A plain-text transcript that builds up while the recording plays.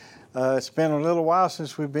It's been a little while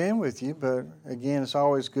since we've been with you, but again, it's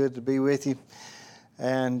always good to be with you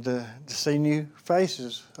and to see new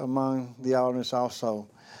faces among the audience also.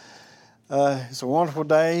 It's a wonderful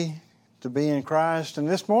day to be in Christ, and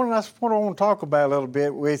this morning that's what I want to talk about a little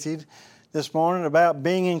bit with you this morning, about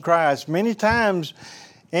being in Christ. Many times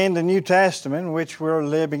in the New Testament, which we're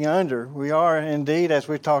living under, we are indeed, as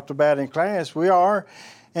we talked about in class, we are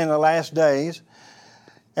in the last days.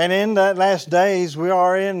 And in that last days, we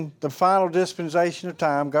are in the final dispensation of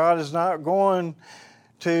time. God is not going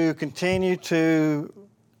to continue to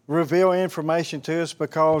reveal information to us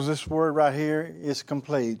because this word right here is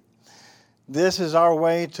complete. This is our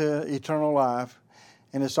way to eternal life,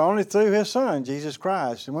 and it's only through His Son, Jesus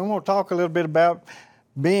Christ. And we want to talk a little bit about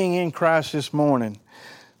being in Christ this morning.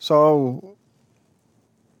 So,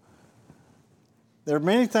 there are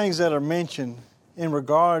many things that are mentioned in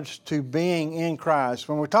regards to being in Christ.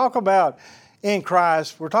 When we talk about in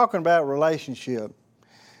Christ, we're talking about relationship.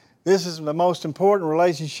 This is the most important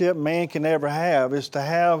relationship man can ever have, is to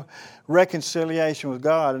have reconciliation with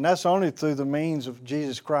God. And that's only through the means of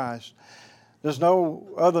Jesus Christ. There's no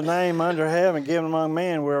other name under heaven given among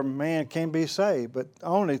men where man can be saved, but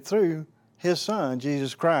only through His Son,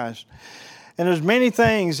 Jesus Christ. And there's many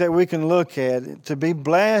things that we can look at to be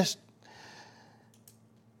blessed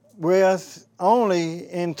with only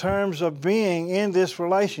in terms of being in this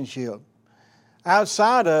relationship.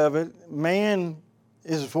 Outside of it, man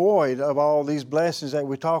is void of all these blessings that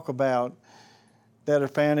we talk about that are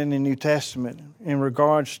found in the New Testament in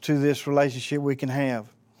regards to this relationship we can have.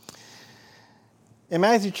 In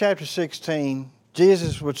Matthew chapter 16,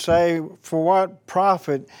 Jesus would say, "For what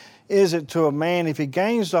profit is it to a man if he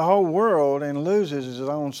gains the whole world and loses his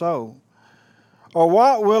own soul? Or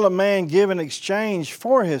what will a man give in exchange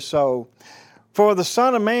for his soul? For the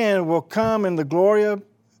Son of Man will come in the glory of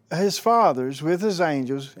His fathers with His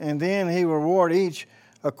angels, and then He will reward each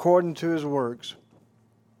according to his works."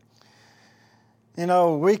 You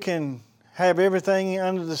know, we can have everything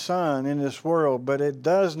under the sun in this world, but it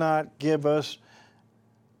does not give us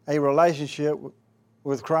a relationship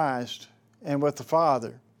with Christ and with the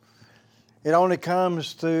Father. It only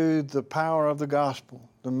comes through the power of the gospel,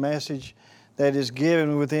 the message that is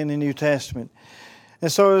given within the New Testament.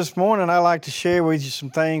 And so this morning I'd like to share with you some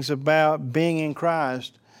things about being in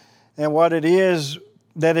Christ and what it is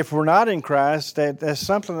that if we're not in Christ, that's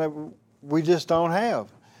something that we just don't have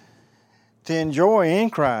to enjoy in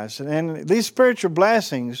Christ. And these spiritual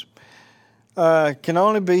blessings can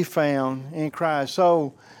only be found in Christ.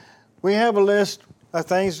 So we have a list of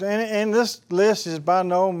things, and this list is by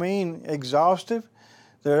no means exhaustive.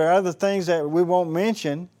 There are other things that we won't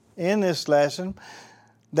mention in this lesson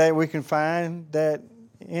that we can find that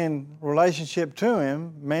in relationship to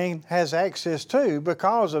Him, man has access to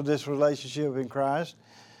because of this relationship in Christ,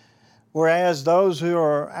 whereas those who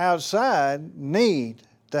are outside need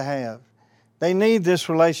to have. They need this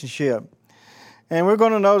relationship. And we're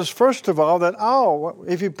going to notice, first of all, that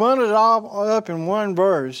if you bundle it all up in one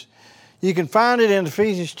verse, you can find it in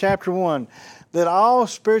Ephesians chapter 1, that all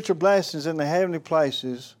spiritual blessings in the heavenly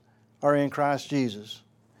places are in Christ Jesus.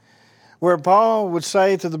 Where Paul would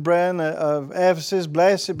say to the brethren of Ephesus,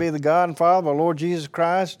 "Blessed be the God and Father of our Lord Jesus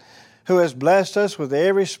Christ, who has blessed us with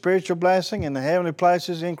every spiritual blessing in the heavenly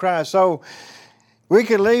places in Christ." So we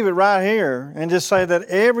could leave it right here and just say that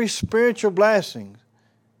every spiritual blessing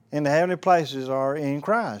in the heavenly places are in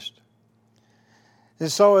Christ.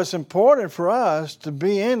 And so it's important for us to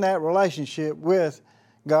be in that relationship with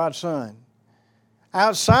God's Son.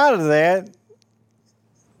 Outside of that,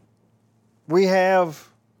 we have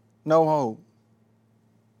no hope.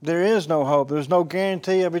 There is no hope. There's no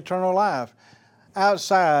guarantee of eternal life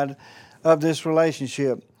outside of this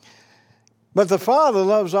relationship. But the Father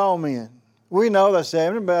loves all men. We know that's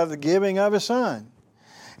evident by the giving of His Son.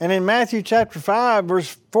 And in Matthew chapter 5,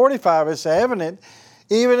 verse 45, it's evident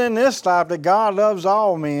even in this life that God loves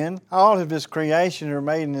all men. All of His creation are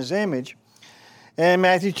made in His image. And in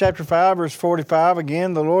Matthew chapter 5, verse 45,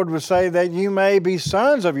 again, the Lord would say that you may be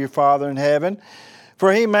sons of your Father in heaven,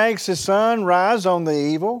 for He makes His sun rise on the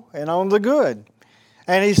evil and on the good,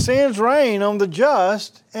 and He sends rain on the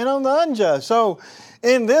just and on the unjust. So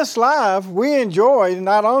in this life, we enjoy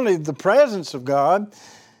not only the presence of God,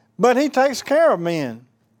 but He takes care of men.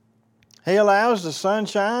 He allows the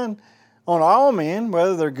sunshine on all men,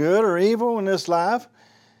 whether they're good or evil in this life,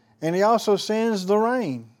 and He also sends the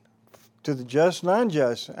rain to the just and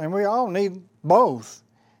unjust. And we all need both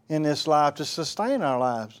in this life to sustain our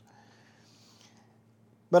lives.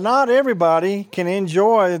 But not everybody can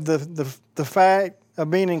enjoy the fact of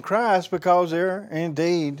being in Christ because they're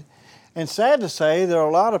indeed And sad to say, there are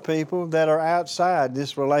a lot of people that are outside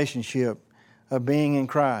this relationship of being in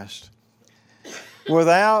Christ.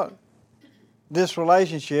 Without this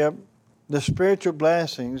relationship, the spiritual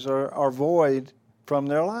blessings are void from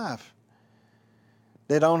their life.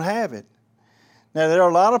 They don't have it. Now, there are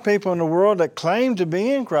a lot of people in the world that claim to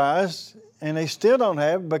be in Christ, and they still don't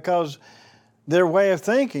have it because their way of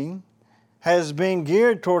thinking has been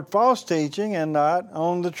geared toward false teaching and not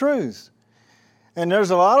on the truth. And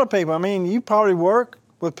there's a lot of people, I mean, you probably work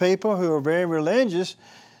with people who are very religious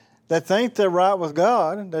that think they're right with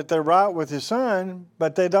God, that they're right with His Son,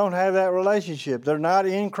 but they don't have that relationship. They're not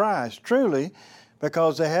in Christ, truly,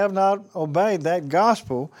 because they have not obeyed that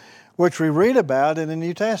gospel which we read about in the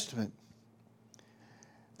New Testament.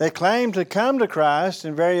 They claim to come to Christ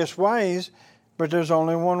in various ways, but there's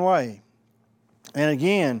only one way. And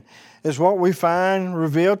again, it's what we find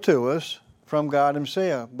revealed to us from God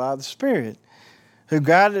Himself by the Spirit, who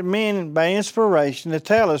guided men by inspiration to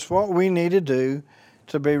tell us what we need to do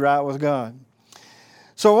to be right with God.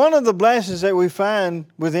 So one of the blessings that we find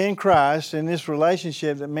within Christ in this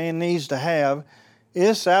relationship that man needs to have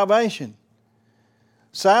is salvation.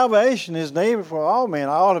 Salvation is needed for all men.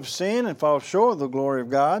 All have sinned and fall short of the glory of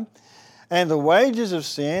God. And the wages of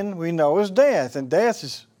sin we know is death. And death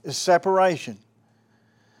is separation.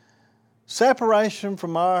 Separation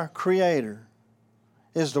from our Creator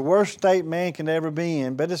is the worst state man can ever be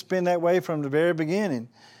in. But it's been that way from the very beginning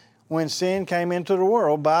when sin came into the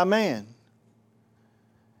world by man.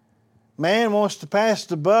 Man wants to pass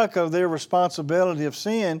the buck of their responsibility of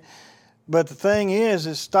sin, but the thing is,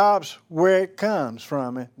 it stops where it comes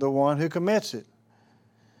from, the one who commits it.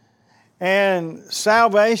 And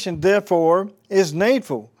salvation, therefore, is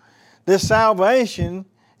needful. This salvation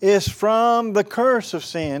is from the curse of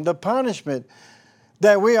sin, the punishment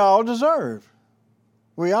that we all deserve.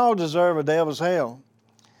 We all deserve a devil's hell.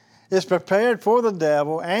 It's prepared for the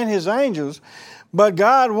devil and his angels, but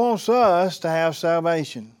God wants us to have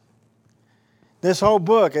salvation. This whole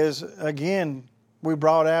book, as again we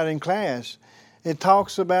brought out in class, it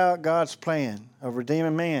talks about God's plan of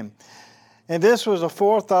redeeming man. And this was a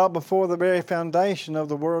forethought before the very foundation of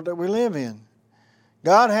the world that we live in.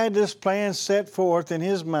 God had this plan set forth in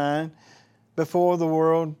His mind before the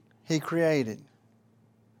world He created.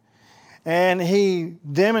 And He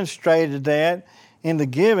demonstrated that in the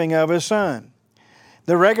giving of His Son.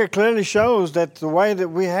 The record clearly shows that the way that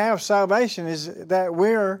we have salvation is that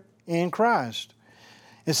we're in Christ.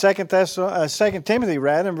 In 2 Timothy,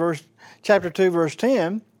 in chapter 2, verse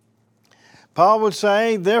 10, Paul would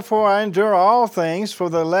say, "Therefore I endure all things for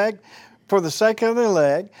the sake of the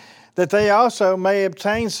elect, that they also may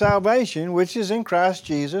obtain salvation, which is in Christ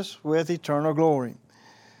Jesus, with eternal glory."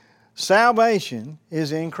 Salvation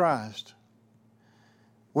is in Christ.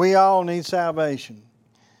 We all need salvation.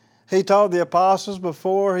 He told the apostles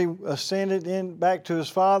before He ascended back to His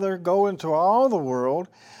Father, "Go into all the world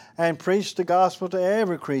and preach the gospel to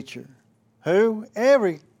every creature." Who?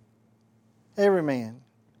 Every man.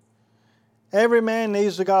 Every man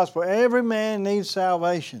needs the gospel. Every man needs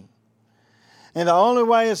salvation. And the only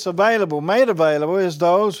way it's made available, is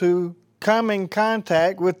those who come in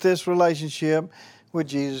contact with this relationship with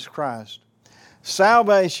Jesus Christ.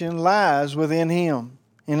 Salvation lies within Him,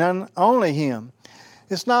 and only Him.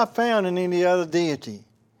 It's not found in any other deity.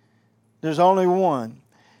 There's only one,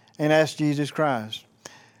 and that's Jesus Christ.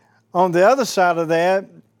 On the other side of that,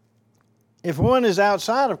 if one is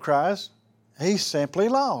outside of Christ, he's simply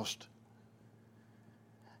lost.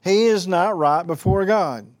 He is not right before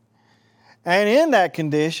God. And in that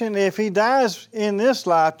condition, if he dies in this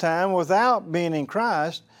lifetime without being in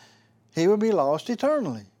Christ, he will be lost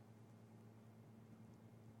eternally.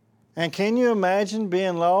 And can you imagine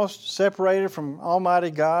being lost, separated from Almighty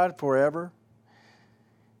God forever?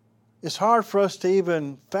 It's hard for us to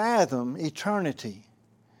even fathom eternity.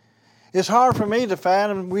 It's hard for me to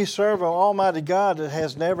fathom we serve an Almighty God that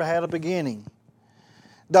has never had a beginning.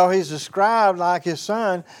 Though He's described like His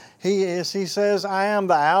Son, He says, "I am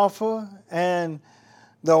the Alpha and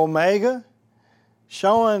the Omega,"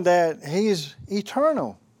 showing that He's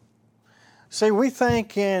eternal. See, we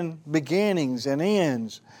think in beginnings and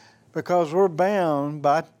ends because we're bound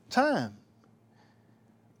by time.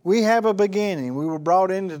 We have a beginning. We were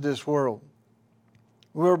brought into this world.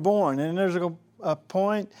 We were born, and there's a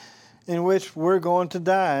point in which we're going to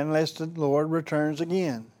die unless the Lord returns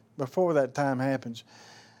again before that time happens.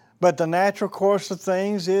 But the natural course of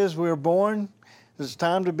things is we're born. There's a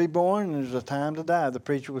time to be born and there's a time to die, the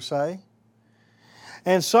preacher would say.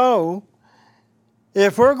 And so,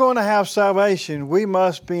 if we're going to have salvation, we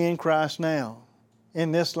must be in Christ now,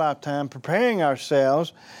 in this lifetime, preparing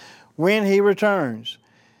ourselves when He returns.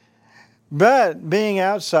 But being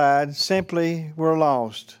outside, simply we're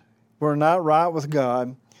lost. We're not right with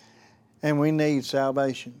God, and we need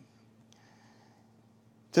salvation.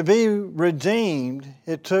 To be redeemed,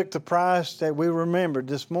 it took the price that we remembered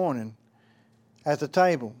this morning at the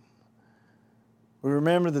table. We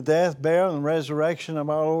remember the death, burial, and resurrection of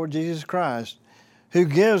our Lord Jesus Christ, who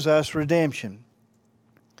gives us redemption.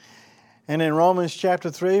 And in Romans chapter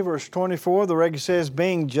 3, verse 24, the record says,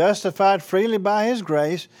 being justified freely by His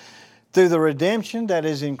grace through the redemption that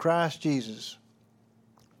is in Christ Jesus.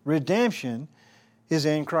 Redemption is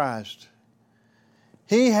in Christ.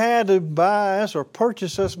 He had to buy us or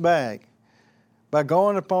purchase us back by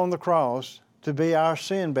going upon the cross to be our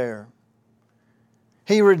sin bearer.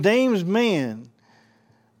 He redeems men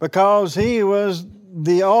because He was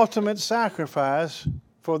the ultimate sacrifice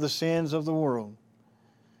for the sins of the world.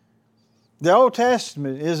 The Old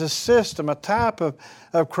Testament is a system, a type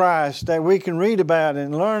of Christ that we can read about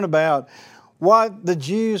and learn about what the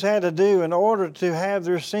Jews had to do in order to have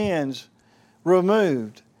their sins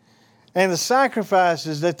removed and the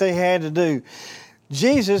sacrifices that they had to do.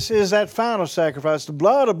 Jesus is that final sacrifice. The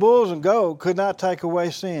blood of bulls and goats could not take away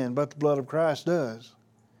sin, but the blood of Christ does.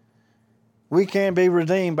 We can be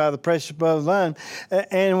redeemed by the precious blood of the Lamb.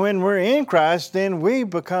 And when we're in Christ, then we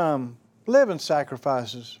become living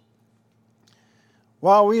sacrifices.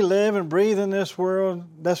 While we live and breathe in this world,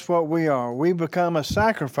 that's what we are. We become a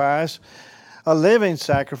sacrifice, a living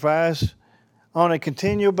sacrifice on a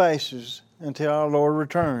continual basis until our Lord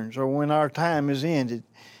returns or when our time is ended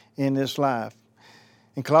in this life.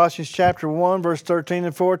 In Colossians chapter 1, verse 13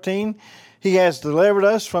 and 14, He has delivered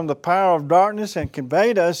us from the power of darkness and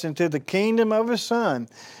conveyed us into the kingdom of His Son,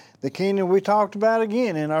 the kingdom we talked about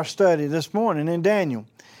again in our study this morning in Daniel,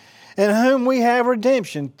 in whom we have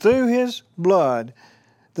redemption through His blood,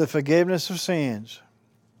 the forgiveness of sins.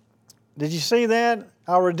 Did you see that?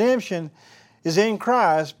 Our redemption is in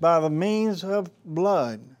Christ by the means of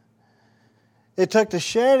blood. It took the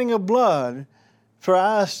shedding of blood for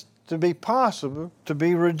us to be possible to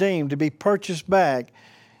be redeemed, to be purchased back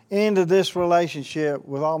into this relationship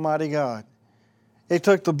with Almighty God. It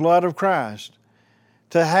took the blood of Christ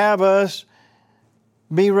to have us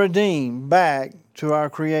be redeemed back to our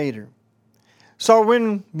Creator. So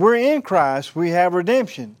when we're in Christ, we have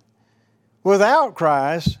redemption. Without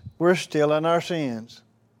Christ, we're still in our sins.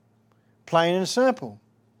 Plain and simple.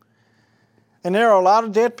 And there are a lot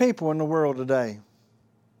of dead people in the world today.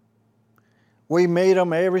 We meet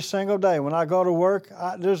them every single day. When I go to work,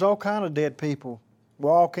 there's all kind of dead people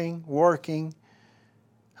walking, working,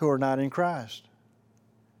 who are not in Christ.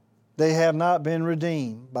 They have not been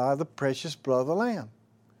redeemed by the precious blood of the Lamb.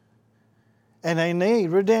 And they need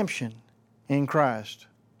redemption in Christ.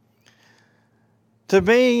 To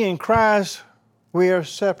be in Christ, we are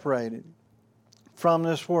separated from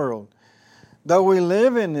this world. Though we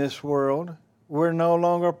live in this world, we're no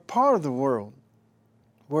longer part of the world.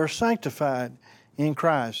 We're sanctified in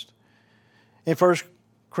Christ. In 1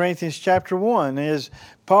 Corinthians chapter 1, as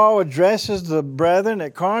Paul addresses the brethren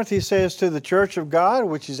at Corinth, he says to the church of God,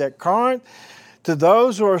 which is at Corinth, to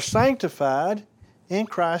those who are sanctified in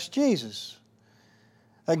Christ Jesus.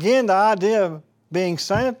 Again, the idea of being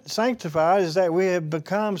sanctified is that we have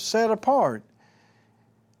become set apart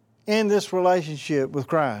in this relationship with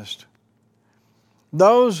Christ.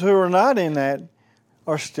 Those who are not in that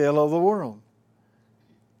are still of the world.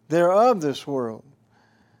 They're of this world.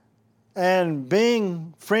 And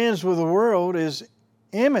being friends with the world is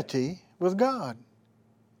enmity with God.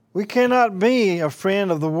 We cannot be a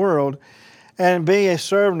friend of the world and be a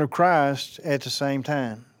servant of Christ at the same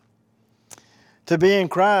time. To be in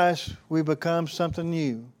Christ, we become something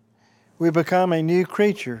new. We become a new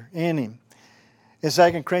creature in Him. In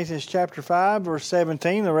 2 Corinthians chapter 5, verse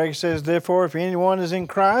 17, the record says, therefore, if anyone is in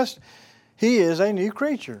Christ, he is a new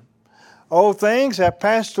creature. Old things have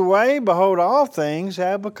passed away. Behold, all things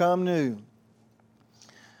have become new.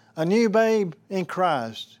 A new babe in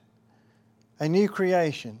Christ, a new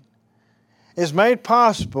creation, is made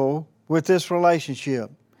possible with this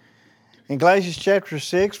relationship. In Galatians chapter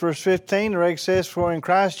 6, verse 15, the record says, for in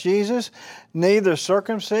Christ Jesus, neither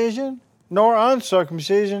circumcision nor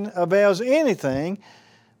uncircumcision avails anything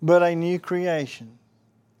but a new creation.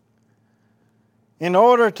 In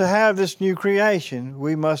order to have this new creation,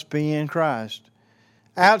 we must be in Christ.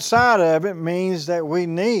 Outside of it means that we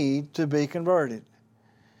need to be converted.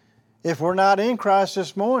 If we're not in Christ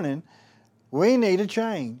this morning, we need a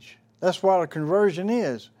change. That's what a conversion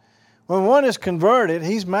is. When one is converted,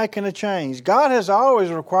 he's making a change. God has always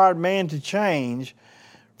required man to change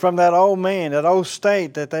from that old man, that old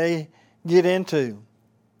state that they get into.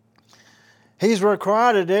 He's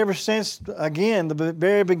required it ever since, again, the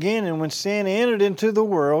very beginning when sin entered into the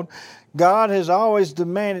world. God has always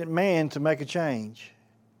demanded man to make a change.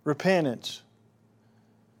 Repentance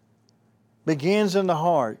begins in the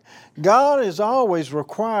heart. God has always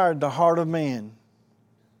required the heart of man.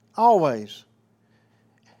 Always.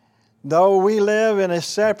 Though we live in a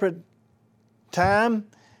separate time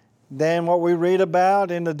than what we read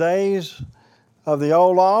about in the days of the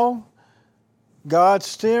old law, God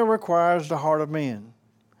still requires the heart of men.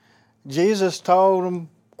 Jesus told them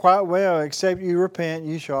quite well, except you repent,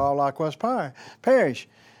 you shall all likewise perish.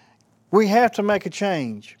 We have to make a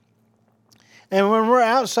change. And when we're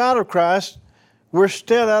outside of Christ, we're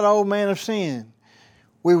still that old man of sin.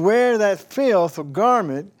 We wear that filth or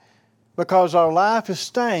garment because our life is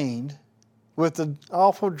stained with the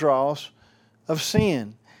awful dross of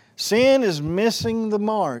sin. Sin is missing the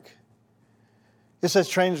mark. It's a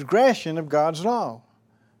transgression of God's law.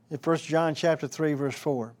 In 1 John chapter 3, verse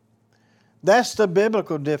 4. That's the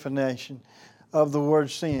biblical definition of the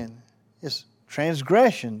word sin. It's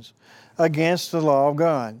transgressions against the law of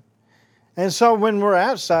God. And so when we're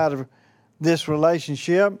outside of this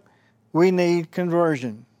relationship, we need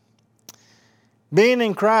conversion. Being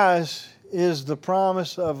in Christ is the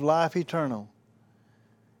promise of life eternal.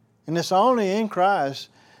 And it's only in Christ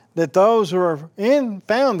that those who are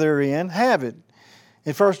found therein have it.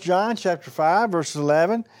 In 1 John chapter 5, verse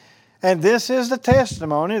 11, and this is the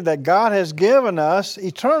testimony that God has given us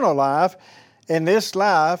eternal life, and this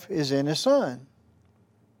life is in His Son.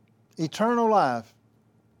 Eternal life.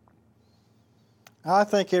 I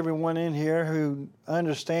think everyone in here who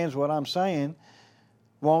understands what I'm saying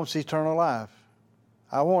wants eternal life.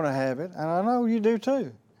 I want to have it, and I know you do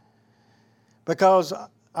too. Because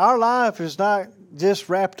our life is not just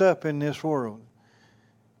wrapped up in this world.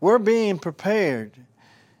 We're being prepared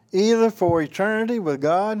either for eternity with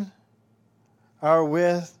God or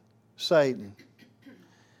with Satan.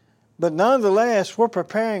 But nonetheless, we're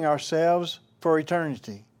preparing ourselves for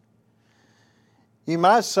eternity. You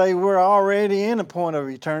might say we're already in a point of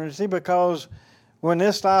eternity because when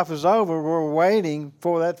this life is over, we're waiting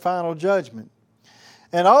for that final judgment.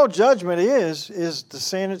 And all judgment is the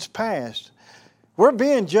sin that's past. We're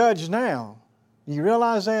being judged now. You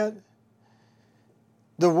realize that?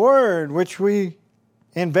 The Word which we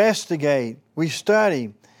investigate, we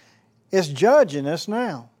study, is judging us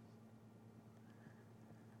now.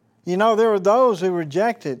 You know, there were those who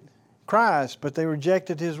rejected Christ, but they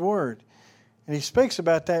rejected His Word. And He speaks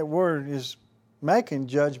about that Word is making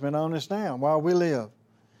judgment on us now while we live.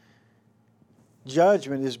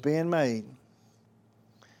 Judgment is being made.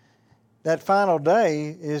 That final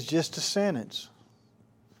day is just a sentence.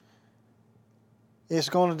 It's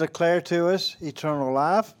going to declare to us eternal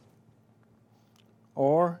life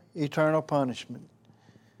or eternal punishment.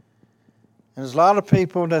 And there's a lot of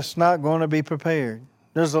people that's not going to be prepared.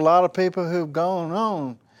 There's a lot of people who've gone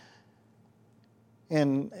on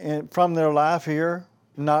from their life here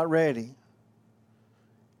not ready.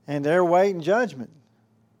 And they're waiting judgment.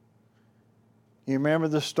 You remember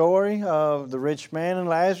the story of the rich man and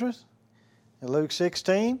Lazarus in Luke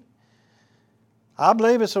 16? I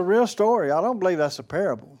believe it's a real story. I don't believe that's a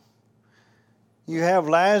parable. You have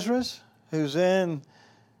Lazarus, who's in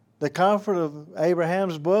the comfort of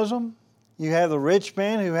Abraham's bosom. You have the rich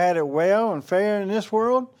man who had it well and fair in this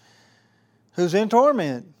world, who's in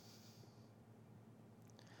torment.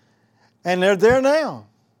 And they're there now,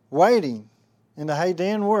 waiting in the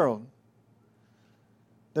Hadean world.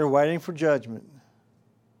 They're waiting for judgment.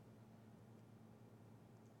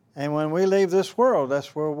 And when we leave this world,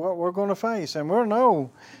 that's what we're going to face. And we'll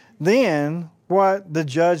know then what the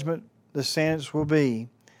judgment, the sentence will be.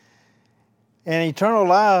 And eternal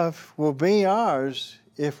life will be ours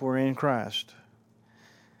if we're in Christ.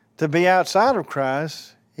 To be outside of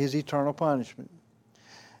Christ is eternal punishment.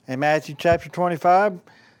 In Matthew chapter 25,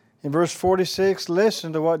 in verse 46,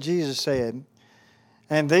 listen to what Jesus said.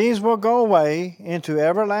 And these will go away into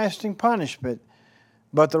everlasting punishment,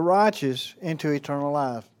 but the righteous into eternal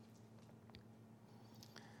life.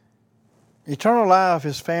 Eternal life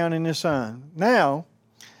is found in His Son. Now,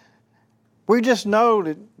 we just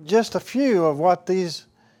noted just a few of what these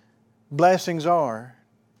blessings are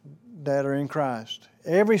that are in Christ.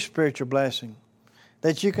 Every spiritual blessing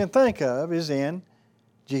that you can think of is in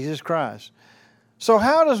Jesus Christ. So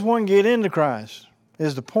how does one get into Christ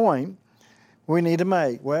is the point we need to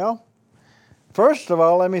make. Well, first of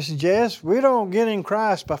all, let me suggest we don't get in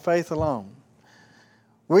Christ by faith alone.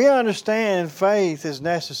 We understand faith is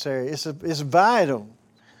necessary. It's vital.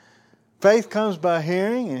 Faith comes by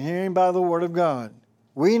hearing, and hearing by the Word of God.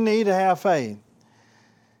 We need to have faith.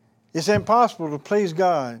 It's impossible to please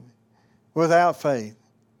God without faith.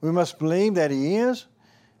 We must believe that He is,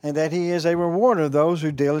 and that He is a rewarder of those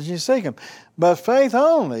who diligently seek Him. But faith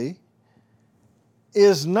only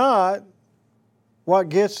is not what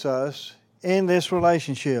gets us in this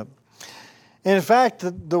relationship. And in fact,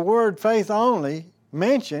 the word faith only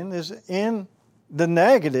mentioned is in the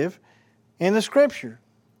negative in the Scripture.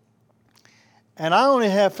 And I only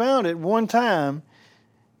have found it one time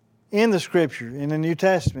in the Scripture, in the New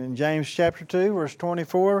Testament, in James chapter 2, verse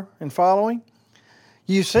 24 and following.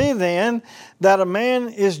 You see then that a man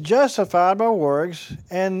is justified by works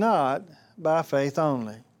and not by faith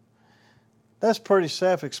only. That's pretty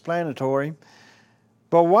self-explanatory.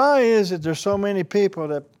 But why is it there's so many people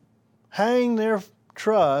that hang their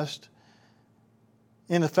trust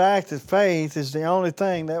in the fact that faith is the only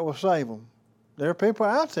thing that will save them? There are people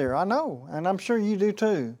out there, I know, and I'm sure you do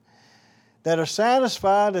too, that are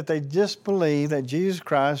satisfied that they just believe that Jesus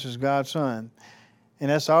Christ is God's Son. And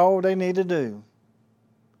that's all they need to do.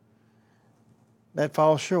 That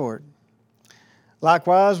falls short.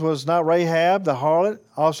 Likewise, was not Rahab the harlot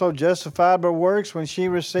also justified by works when she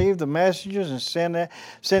received the messengers and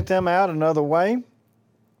sent them out another way?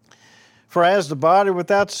 For as the body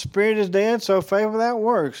without the spirit is dead, so faith without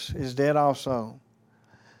works is dead also.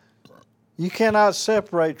 You cannot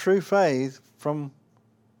separate true faith from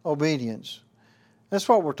obedience. That's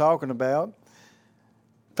what we're talking about.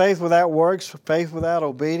 Faith without works, faith without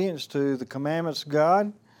obedience to the commandments of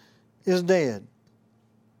God is dead.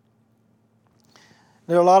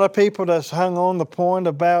 There are a lot of people that's hung on the point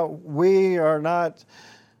about we do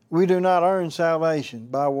not earn salvation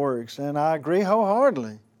by works, and I agree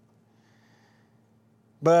wholeheartedly.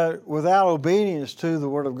 But without obedience to the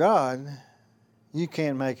Word of God, you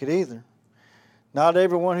can't make it either. Not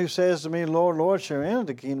everyone who says to me, Lord, Lord, shall enter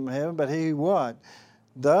the kingdom of heaven, but he who what?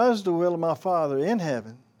 Does the will of my Father in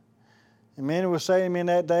heaven. And many will say to me in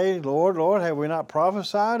that day, Lord, Lord, have we not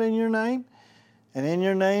prophesied in your name? And in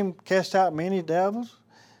your name cast out many devils?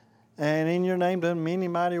 And in your name done many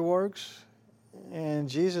mighty works? And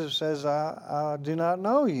Jesus says, I do not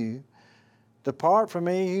know you. Depart from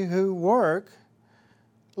me, you who work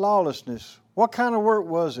lawlessness. What kind of work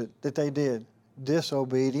was it that they did?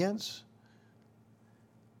 Disobedience.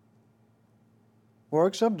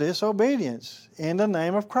 Works of disobedience in the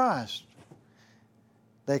name of Christ,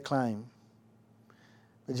 they claim.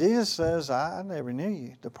 But Jesus says, I never knew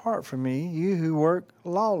you. Depart from me, you who work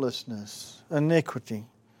lawlessness, iniquity.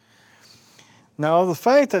 Now, the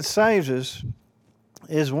faith that saves us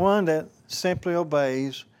is one that simply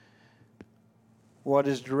obeys what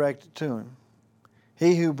is directed to him.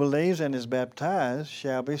 He who believes and is baptized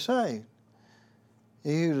shall be saved.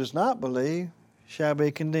 He who does not believe shall be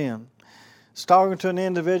condemned. I was talking to an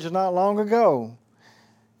individual not long ago.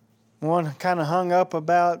 One kind of hung up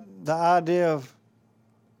about the idea of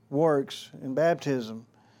works in baptism.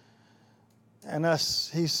 And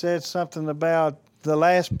he said something about the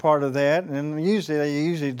last part of that, and they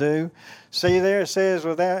usually do. See there, it says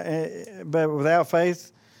without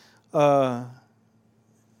faith,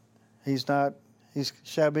 he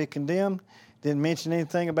shall be condemned. Didn't mention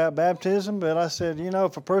anything about baptism, but I said,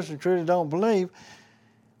 if a person truly don't believe,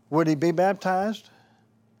 would he be baptized?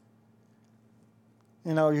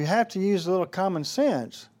 You have to use a little common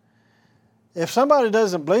sense. If somebody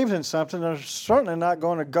doesn't believe in something, they're certainly not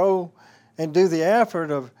going to go and do the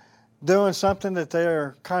effort of doing something that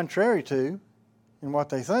they're contrary to in what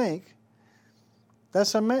they think.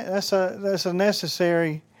 That's a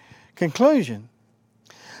necessary conclusion.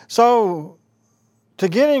 So, to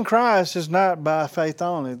get in Christ is not by faith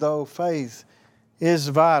only, though faith is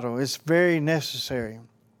vital. It's very necessary.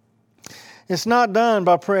 It's not done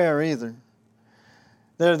by prayer either.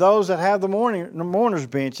 There are those that have the mourner's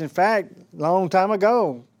bench. In fact, a long time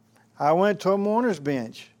ago, I went to a mourner's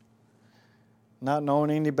bench, not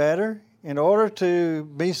knowing any better, in order to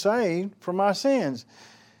be saved from my sins.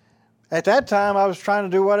 At that time, I was trying to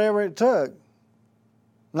do whatever it took,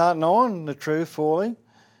 not knowing the truth fully.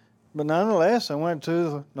 But nonetheless, I went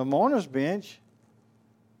to the mourner's bench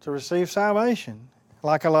to receive salvation,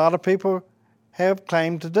 like a lot of people have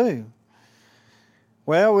claimed to do.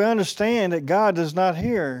 Well, we understand that God does not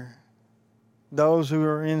hear those who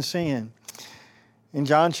are in sin. In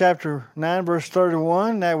John chapter 9, verse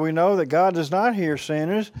 31, now we know that God does not hear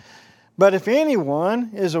sinners, but if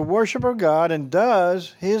anyone is a worshiper of God and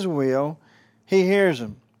does His will, He hears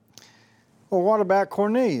him. Well, what about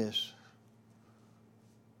Cornelius?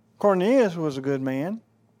 Cornelius was a good man.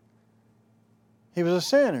 He was a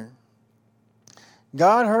sinner.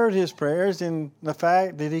 God heard his prayers in the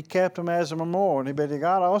fact that he kept them as a memorial, but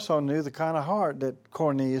God also knew the kind of heart that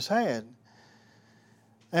Cornelius had.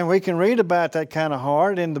 And we can read about that kind of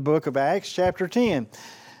heart in the book of Acts, chapter 10.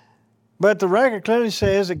 But the record clearly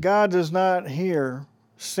says that God does not hear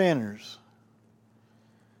sinners.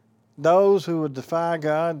 Those who would defy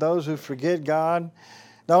God, those who forget God,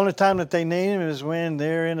 the only time that they need Him is when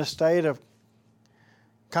they're in a state of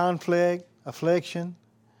conflict, affliction,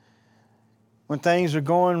 when things are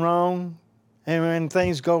going wrong, and when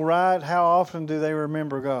things go right. How often do they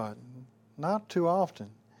remember God? Not too often.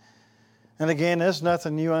 And again, that's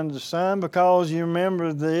nothing new under the sun, because you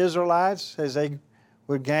remember the Israelites as they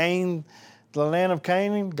would gain the land of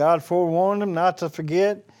Canaan. God forewarned them not to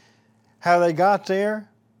forget how they got there,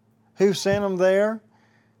 who sent them there,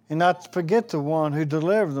 and not to forget the one who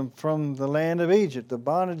delivered them from the land of Egypt, the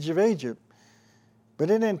bondage of Egypt. But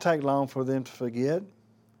it didn't take long for them to forget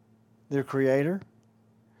their Creator.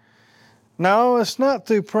 No, it's not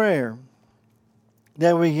through prayer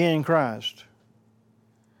that we gain Christ.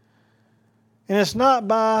 And it's not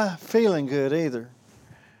by feeling good either.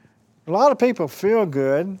 A lot of people feel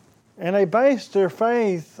good, and they base their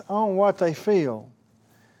faith on what they feel.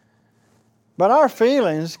 But our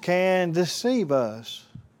feelings can deceive us.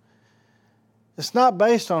 It's not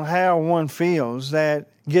based on how one feels that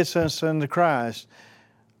gets us into Christ,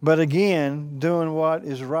 but again, doing what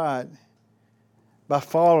is right by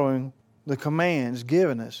following the commands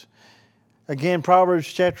given us. Again, Proverbs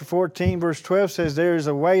chapter 14, verse 12 says, there is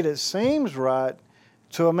a way that seems right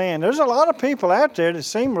to a man. There's a lot of people out there that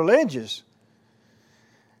seem religious.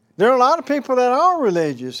 There are a lot of people that are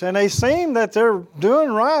religious, and they seem that they're doing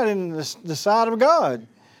right in the sight of God.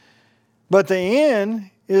 But the end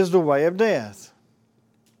is the way of death.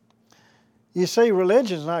 You see,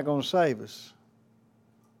 religion is not going to save us.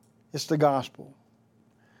 It's the gospel.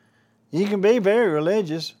 You can be very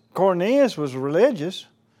religious. Cornelius was religious.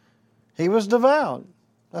 He was devout.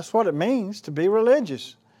 That's what it means to be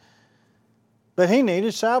religious. But he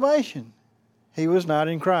needed salvation. He was not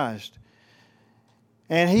in Christ.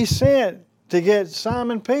 And he sent to get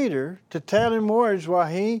Simon Peter to tell him words while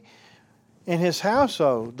he and his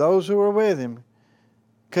household, those who were with him,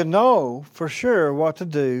 could know for sure what to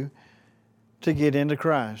do to get into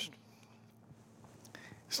Christ.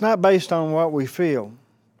 It's not based on what we feel.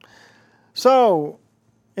 So,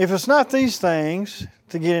 if it's not these things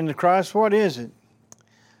to get into Christ, what is it?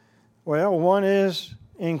 Well, one is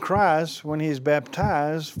in Christ when He's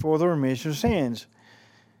baptized for the remission of sins.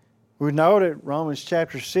 We noted Romans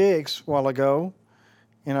chapter 6 a while ago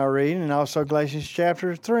in our reading, and also Galatians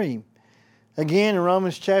chapter 3. Again, in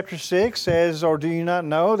Romans chapter 6 says, or do you not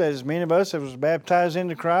know that as many of us that was baptized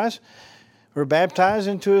into Christ were baptized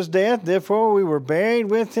into His death? Therefore we were buried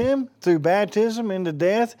with Him through baptism into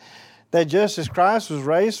death, that just as Christ was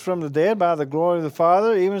raised from the dead by the glory of the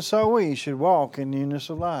Father, even so we should walk in newness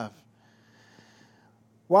of life.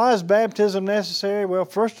 Why is baptism necessary? Well,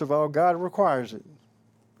 first of all, God requires it.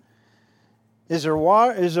 Is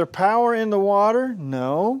there power in the water?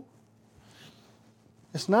 No.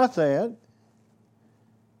 It's not that.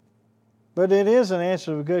 But it is an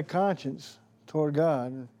answer of a good conscience toward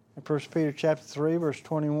God. In 1 Peter chapter 3, verse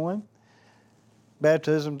 21,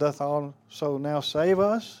 baptism doth also now save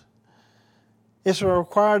us. It's a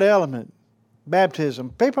required element,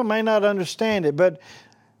 baptism. People may not understand it, but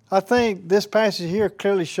I think this passage here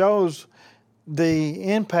clearly shows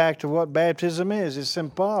the impact of what baptism is. It's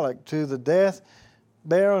symbolic to the death,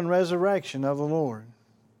 burial, and resurrection of the Lord.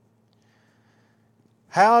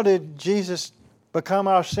 How did Jesus become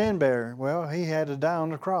our sin bearer? Well, He had to die on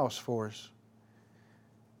the cross for us.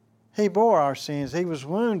 He bore our sins. He was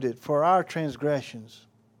wounded for our transgressions.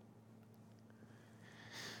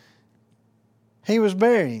 He was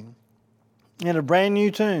buried in a brand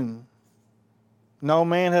new tomb no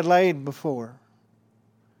man had laid before.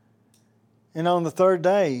 And on the third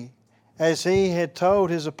day, as He had told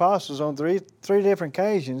His apostles on three different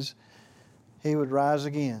occasions, He would rise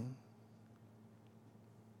again.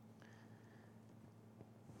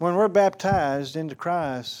 When we're baptized into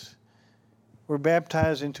Christ, we're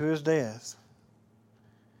baptized into His death.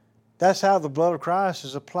 That's how the blood of Christ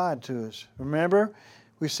is applied to us. Remember,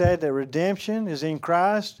 we said that redemption is in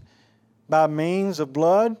Christ by means of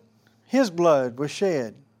blood. His blood was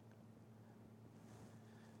shed.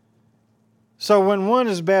 So when one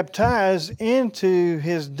is baptized into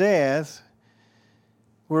His death,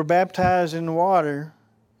 we're baptized in the water.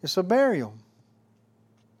 It's a burial.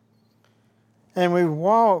 And we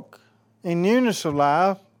walk in newness of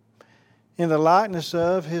life in the likeness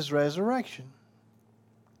of His resurrection.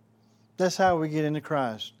 That's how we get into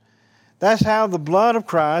Christ. That's how the blood of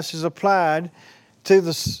Christ is applied to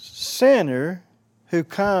the sinner who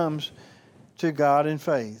comes to God in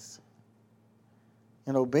faith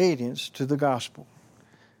and obedience to the gospel.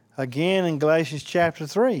 Again in Galatians chapter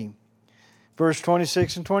 3, verse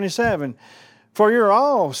 26 and 27. For you're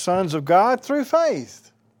all sons of God through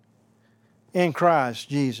faith in Christ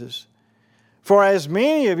Jesus. For as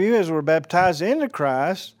many of you as were baptized into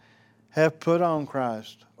Christ have put on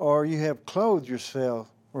Christ, or you have clothed yourself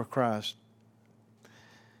with Christ.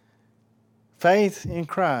 Faith in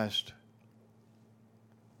Christ.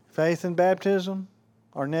 Faith and baptism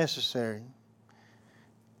are necessary.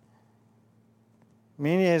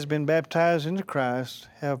 Many has been baptized into Christ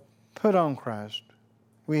have put on Christ.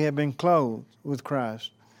 We have been clothed with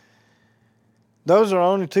Christ. Those are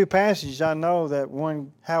only two passages I know that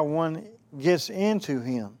how one gets into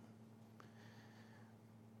Him.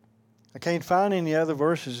 I can't find any other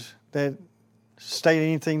verses that state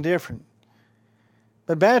anything different.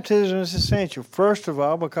 But baptism is essential, first of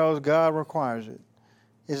all, because God requires it.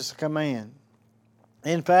 It's a command.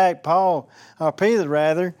 In fact,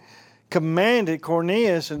 Peter commanded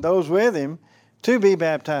Cornelius and those with him to be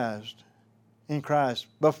baptized in Christ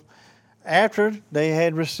after they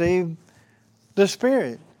had received the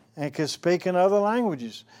Spirit and could speak in other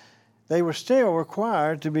languages. They were still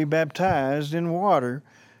required to be baptized in water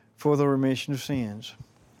for the remission of sins.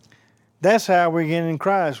 That's how we get in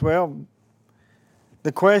Christ. Well,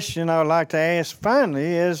 the question I would like to ask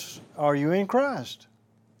finally is, are you in Christ?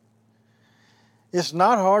 It's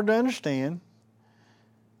not hard to understand,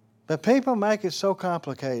 but people make it so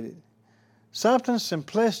complicated. Something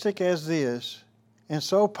simplistic as this and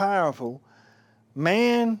so powerful,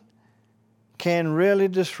 man can really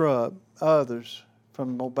disrupt others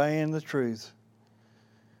from obeying the truth.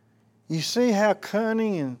 You see how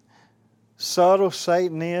cunning and subtle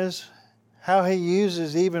Satan is, how he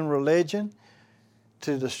uses even religion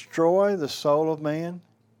to destroy the soul of man.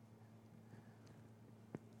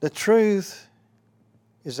 The truth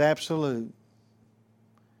is absolute.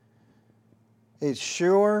 It's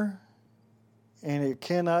sure and it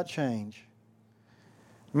cannot change.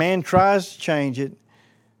 Man tries to change it,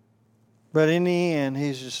 but in the end,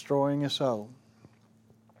 he's destroying us all.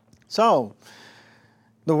 So,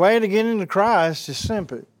 the way to get into Christ is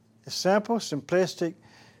simple. It's simple, simplistic,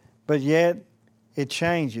 but yet it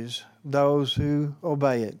changes those who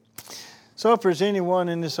obey it. So if there's anyone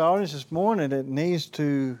in this audience this morning that needs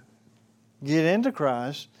to get into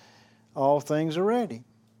Christ, all things are ready.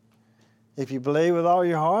 If you believe with all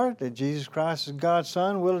your heart that Jesus Christ is God's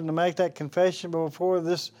Son, willing to make that confession before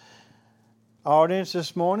this audience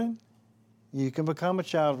this morning, you can become a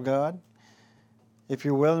child of God. If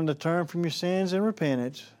you're willing to turn from your sins in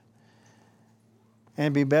repentance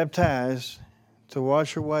and be baptized to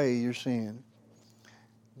wash away your sin.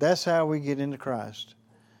 That's how we get into Christ.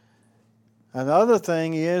 Another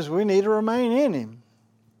thing is we need to remain in Him.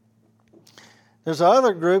 There's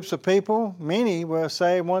other groups of people, many will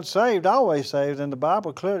say once saved, always saved, and the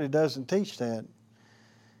Bible clearly doesn't teach that.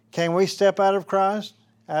 Can we step out of Christ,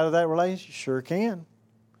 out of that relationship? Sure can.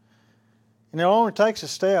 And it only takes a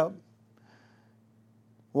step.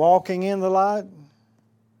 Walking in the light.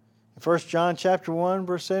 1 John chapter 1,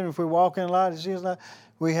 verse 7, if we walk in the light, as He is light,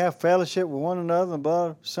 we have fellowship with one another, and the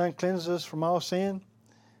blood of the Son cleanses us from all sin.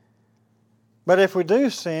 But if we do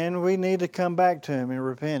sin, we need to come back to Him in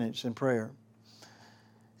repentance and prayer.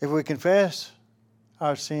 If we confess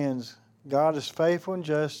our sins, God is faithful and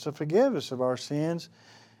just to forgive us of our sins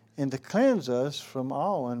and to cleanse us from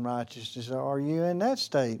all unrighteousness. Are you in that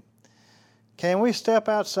state? Can we step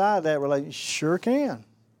outside that relationship? Sure can.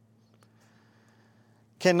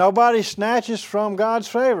 Can nobody snatch us from God's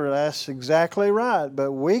favor? That's exactly right.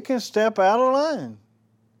 But we can step out of line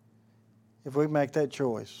if we make that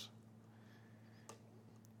choice.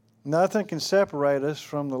 Nothing can separate us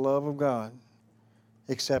from the love of God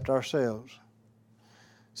except ourselves.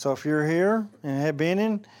 So if you're here and have been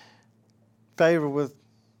in favor with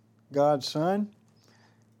God's Son,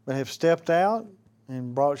 but have stepped out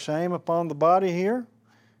and brought shame upon the body here,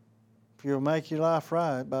 if you'll make your life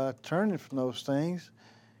right by turning from those things,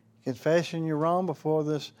 confessing you're wrong before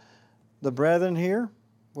the brethren here,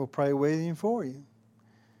 we'll pray with you and for you.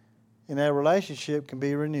 And that relationship can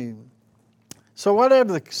be renewed. So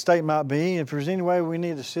whatever the state might be, if there's any way we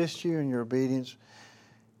need to assist you in your obedience,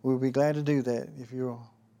 we'll be glad to do that. If you'll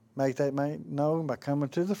make that known by coming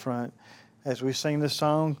to the front as we sing this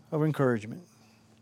song of encouragement.